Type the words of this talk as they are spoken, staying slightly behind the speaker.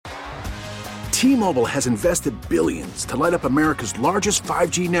T-Mobile has invested billions to light up America's largest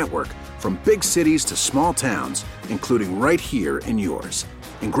 5G network, from big cities to small towns, including right here in yours.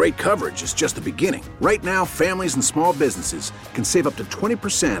 And great coverage is just the beginning. Right now, families and small businesses can save up to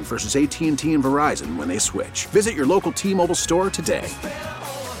 20% versus AT&T and Verizon when they switch. Visit your local T-Mobile store today.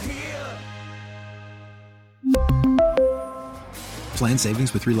 Plan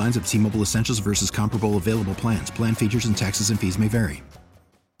savings with 3 lines of T-Mobile Essentials versus comparable available plans. Plan features and taxes and fees may vary.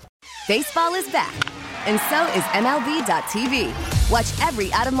 Baseball is back, and so is MLB.tv. Watch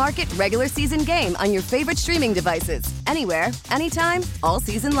every out-of-market regular season game on your favorite streaming devices, anywhere, anytime, all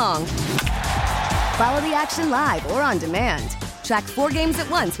season long. Follow the action live or on demand. Track 4 games at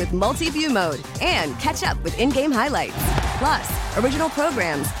once with multi-view mode and catch up with in-game highlights. Plus, original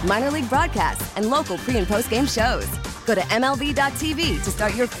programs, minor league broadcasts, and local pre- and post-game shows. Go to MLB.tv to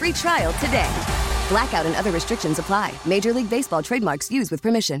start your free trial today. Blackout and other restrictions apply. Major League Baseball trademarks used with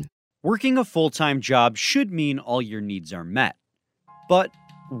permission. Working a full-time job should mean all your needs are met. But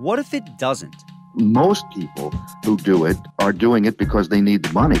what if it doesn't? Most people who do it are doing it because they need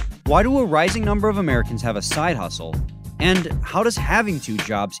the money. Why do a rising number of Americans have a side hustle? And how does having 2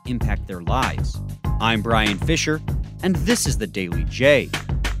 jobs impact their lives? I'm Brian Fisher, and this is the Daily J.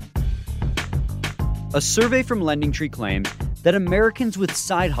 A survey from LendingTree claims that Americans with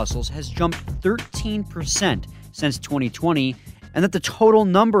side hustles has jumped 13% since 2020, and that the total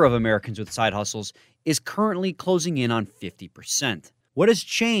number of Americans with side hustles is currently closing in on 50%. What has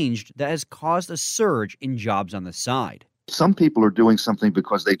changed that has caused a surge in jobs on the side? Some people are doing something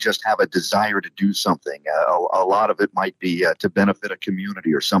because they just have a desire to do something. A lot of it might be to benefit a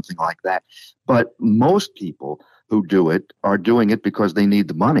community or something like that. But most people who do it are doing it because they need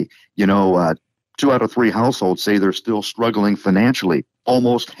the money. 2 out of 3 households say they're still struggling financially.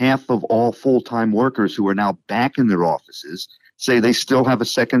 Almost half of all full-time workers who are now back in their offices say they still have a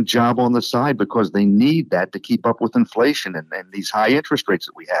second job on the side because they need that to keep up with inflation and these high interest rates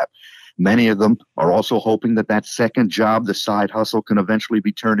that we have. Many of them are also hoping that second job, the side hustle, can eventually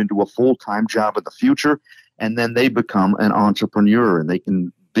be turned into a full-time job in the future, and then they become an entrepreneur and they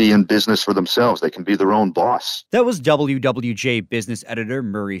can be in business for themselves. They can be their own boss. That was WWJ business editor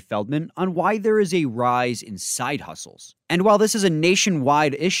Murray Feldman on why there is a rise in side hustles. And while this is a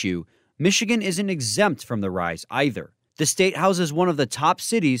nationwide issue, Michigan isn't exempt from the rise either. The state houses one of the top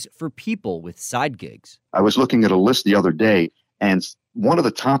cities for people with side gigs. I was looking at a list the other day, and one of the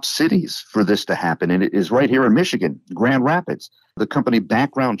top cities for this to happen, and it is right here in Michigan, Grand Rapids. The company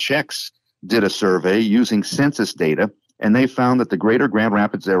Background Checks did a survey using census data, and they found that the greater Grand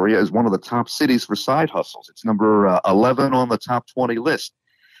Rapids area is one of the top cities for side hustles. It's number 11 on the top 20 list.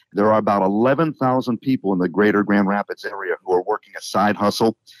 There are about 11,000 people in the greater Grand Rapids area who are working a side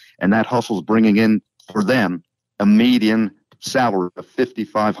hustle, and that hustle is bringing in, for them, a median salary of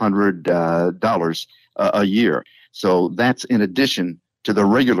 $5,500 a year. So that's in addition to the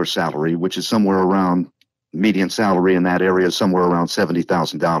regular salary, which is somewhere around, median salary in that area is somewhere around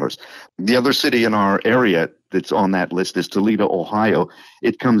 $70,000. The other city in our area that's on that list is Toledo, Ohio.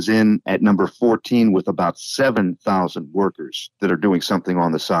 It comes in at number 14 with about 7,000 workers that are doing something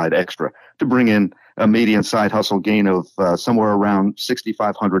on the side extra to bring in a median side hustle gain of somewhere around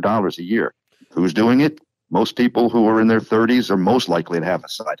 $6,500 a year. Who's doing it? Most people who are in their 30s are most likely to have a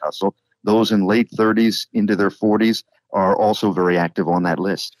side hustle. Those in late 30s into their 40s are also very active on that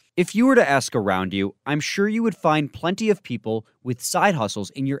list. If you were to ask around you, I'm sure you would find plenty of people with side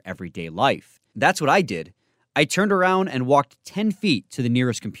hustles in your everyday life. That's what I did. I turned around and walked 10 feet to the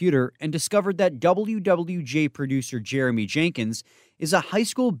nearest computer and discovered that WWJ producer Jeremy Jenkins is a high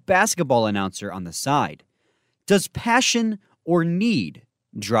school basketball announcer on the side. Does passion or need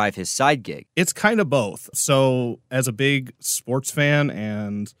drive his side gig? It's kind of both. So as a big sports fan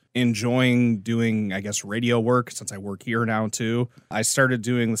and enjoying doing, radio work, since I work here now too, I started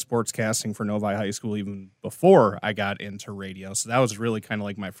doing the sports casting for Novi High School even before I got into radio. So that was really kind of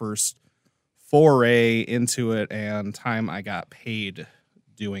like my first foray into it and time I got paid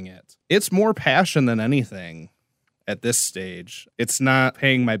doing it. It's more passion than anything at this stage. It's not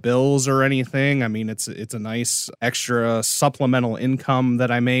paying my bills or anything. I mean, it's a nice extra supplemental income that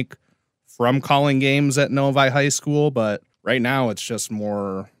I make from calling games at Novi High School, but right now it's just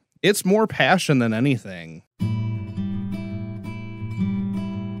more passion than anything.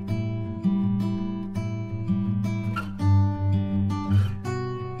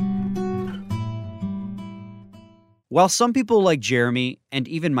 While some people like Jeremy, and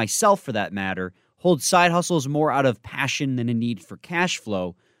even myself for that matter, hold side hustles more out of passion than a need for cash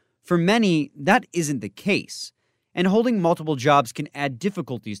flow, for many, that isn't the case, and holding multiple jobs can add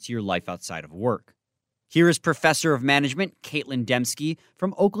difficulties to your life outside of work. Here is Professor of Management Caitlin Dembski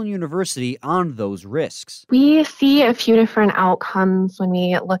from Oakland University on those risks. We see a few different outcomes when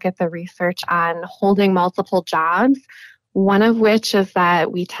we look at the research on holding multiple jobs, one of which is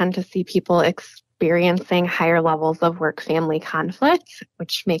that we tend to see people experiencing higher levels of work-family conflict,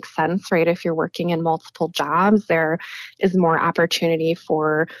 which makes sense, right? If you're working in multiple jobs, there is more opportunity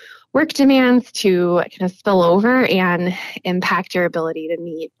for work demands to kind of spill over and impact your ability to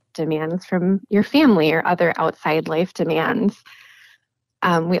meet demands from your family or other outside life demands.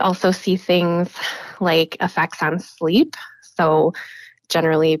 We also see things like effects on sleep. So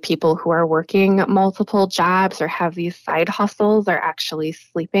generally, people who are working multiple jobs or have these side hustles are actually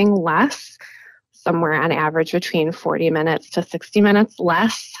sleeping less, somewhere on average between 40 minutes to 60 minutes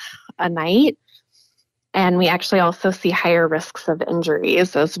less a night. And we actually also see higher risks of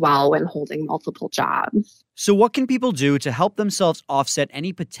injuries as well when holding multiple jobs. So what can people do to help themselves offset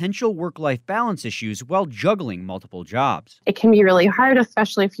any potential work-life balance issues while juggling multiple jobs? It can be really hard,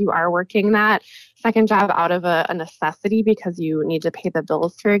 especially if you are working that second job out of a necessity because you need to pay the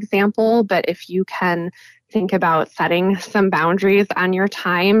bills, for example. But if you can think about setting some boundaries on your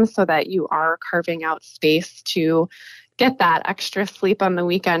time so that you are carving out space to get that extra sleep on the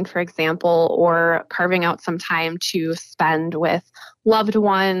weekend, for example, or carving out some time to spend with loved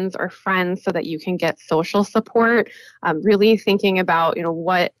ones or friends so that you can get social support. Really thinking about,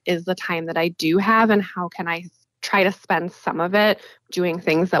 what is the time that I do have and how can I try to spend some of it doing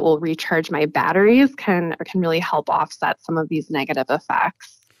things that will recharge my batteries can really help offset some of these negative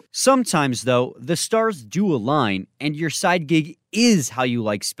effects. Sometimes, though, the stars do align and your side gig is how you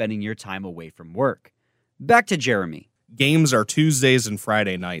like spending your time away from work. Back to Jeremy. Games are Tuesdays and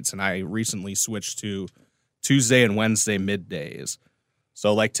Friday nights, and I recently switched to Tuesday and Wednesday middays.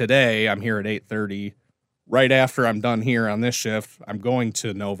 So like today, I'm here at 8:30. Right after I'm done here on this shift, I'm going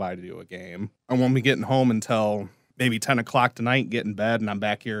to Novi to do a game. I won't be getting home until maybe 10 o'clock tonight, get in bed, and I'm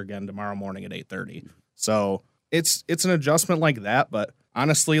back here again tomorrow morning at 8:30. So it's an adjustment like that, but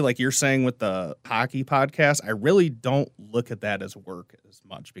honestly, like you're saying with the hockey podcast, I really don't look at that as work as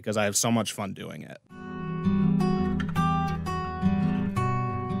much because I have so much fun doing it.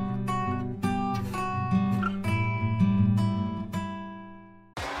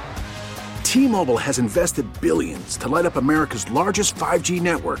 T-Mobile has invested billions to light up America's largest 5G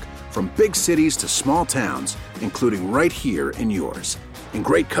network, from big cities to small towns, including right here in yours. And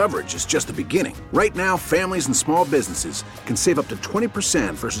great coverage is just the beginning. Right now, families and small businesses can save up to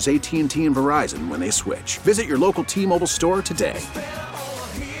 20% versus AT&T and Verizon when they switch. Visit your local T-Mobile store today.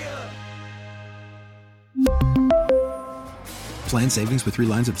 Plan savings with 3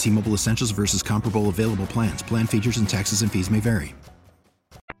 lines of T-Mobile Essentials versus comparable available plans. Plan features and taxes and fees may vary.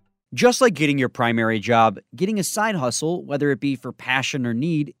 Just like getting your primary job, getting a side hustle, whether it be for passion or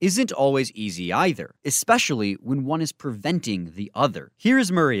need, isn't always easy either, especially when one is preventing the other.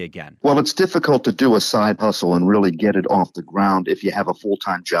 Here's Murray again. Well, it's difficult to do a side hustle and really get it off the ground if you have a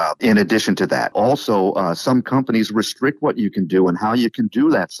full-time job. In addition to that, also, some companies restrict what you can do and how you can do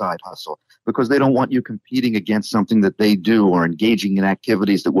that side hustle, because they don't want you competing against something that they do or engaging in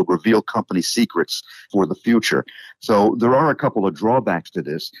activities that would reveal company secrets for the future. So there are a couple of drawbacks to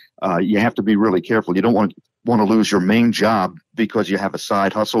this. You have to be really careful. You don't want to lose your main job because you have a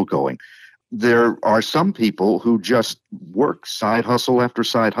side hustle going. There are some people who just work side hustle after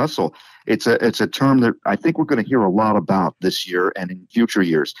side hustle. It's a term that I think we're going to hear a lot about this year and in future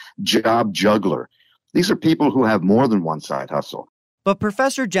years. Job juggler. These are people who have more than one side hustle. But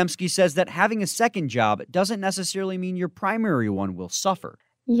Professor Dembski says that having a second job doesn't necessarily mean your primary one will suffer.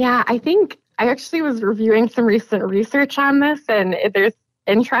 Yeah, I think I actually was reviewing some recent research on this, and there's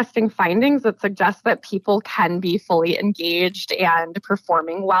interesting findings that suggest that people can be fully engaged and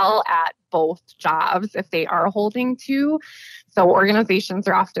performing well at both jobs if they are holding two. So organizations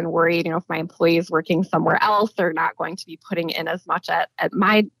are often worried, if my employee is working somewhere else, they're not going to be putting in as much at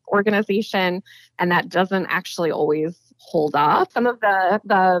my organization, and that doesn't actually always hold up. Some of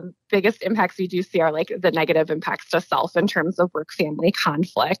the biggest impacts we do see are like the negative impacts to self in terms of work-family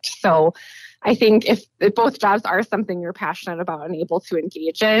conflict. So I think if both jobs are something you're passionate about and able to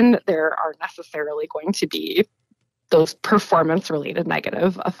engage in, there are necessarily going to be those performance-related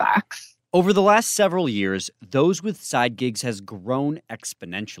negative effects. Over the last several years, those with side gigs has grown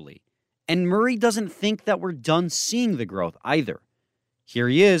exponentially. And Murray doesn't think that we're done seeing the growth either. Here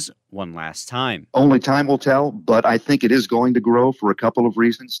he is one last time. Only time will tell, but I think it is going to grow for a couple of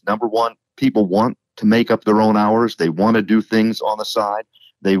reasons. Number one, people want to make up their own hours. They want to do things on the side.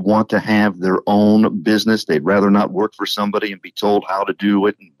 They want to have their own business. They'd rather not work for somebody and be told how to do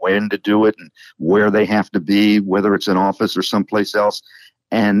it and when to do it and where they have to be, whether it's an office or someplace else.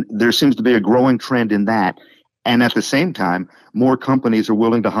 And there seems to be a growing trend in that. And at the same time, more companies are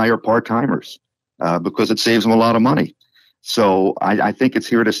willing to hire part-timers because it saves them a lot of money. So I think it's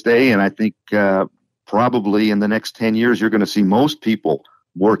here to stay. And I think probably in the next 10 years, you're going to see most people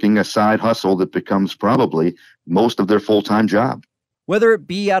working a side hustle that becomes probably most of their full-time job. Whether it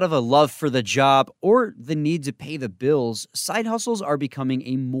be out of a love for the job or the need to pay the bills, side hustles are becoming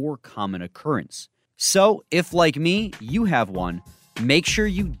a more common occurrence. So, if like me, you have one, make sure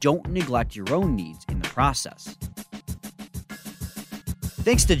you don't neglect your own needs in the process.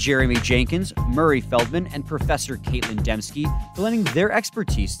 Thanks to Jeremy Jenkins, Murray Feldman, and Professor Caitlin Dembski for lending their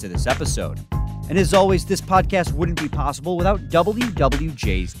expertise to this episode. And as always, this podcast wouldn't be possible without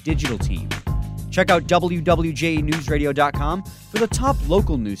WWJ's digital team. Check out WWJNewsRadio.com for the top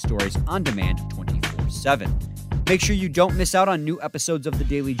local news stories on demand 24/7. Make sure you don't miss out on new episodes of The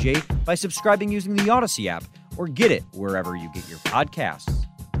Daily J by subscribing using the Odyssey app or get it wherever you get your podcasts.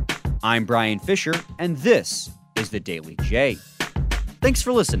 I'm Brian Fisher, and this is The Daily J. Thanks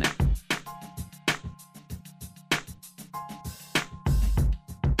for listening.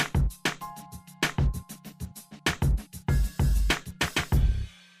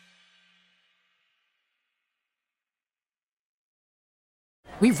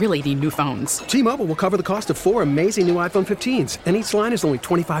 We really need new phones. T-Mobile will cover the cost of 4 amazing new iPhone 15s, and each line is only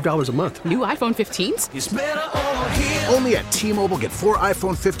 $25 a month. New iPhone 15s? It's better over here. Only at T-Mobile, get 4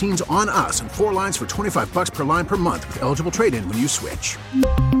 iPhone 15s on us and 4 lines for $25 per line per month with eligible trade-in when you switch.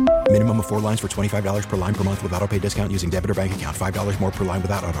 Minimum of 4 lines for $25 per line per month with autopay discount using debit or bank account. $5 more per line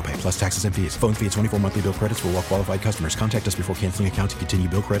without autopay, plus taxes and fees. Phone fee at 24 monthly bill credits for well-qualified customers. Contact us before canceling account to continue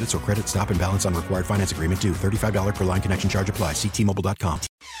bill credits or credit stop and balance on required finance agreement due. $35 per line connection charge applies. See T-Mobile.com.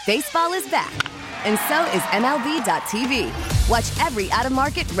 Baseball is back, and so is MLB.tv. Watch every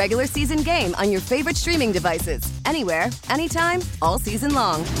out-of-market regular season game on your favorite streaming devices, anywhere, anytime, all season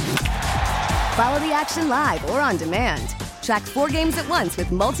long. Follow the action live or on demand. Track 4 games at once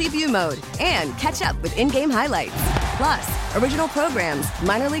with multi-view mode and catch up with in-game highlights. Plus, original programs,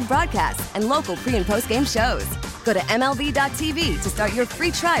 minor league broadcasts, and local pre- and post-game shows. Go to MLB.tv to start your free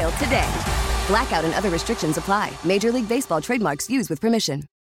trial today. Blackout and other restrictions apply. Major League Baseball trademarks used with permission.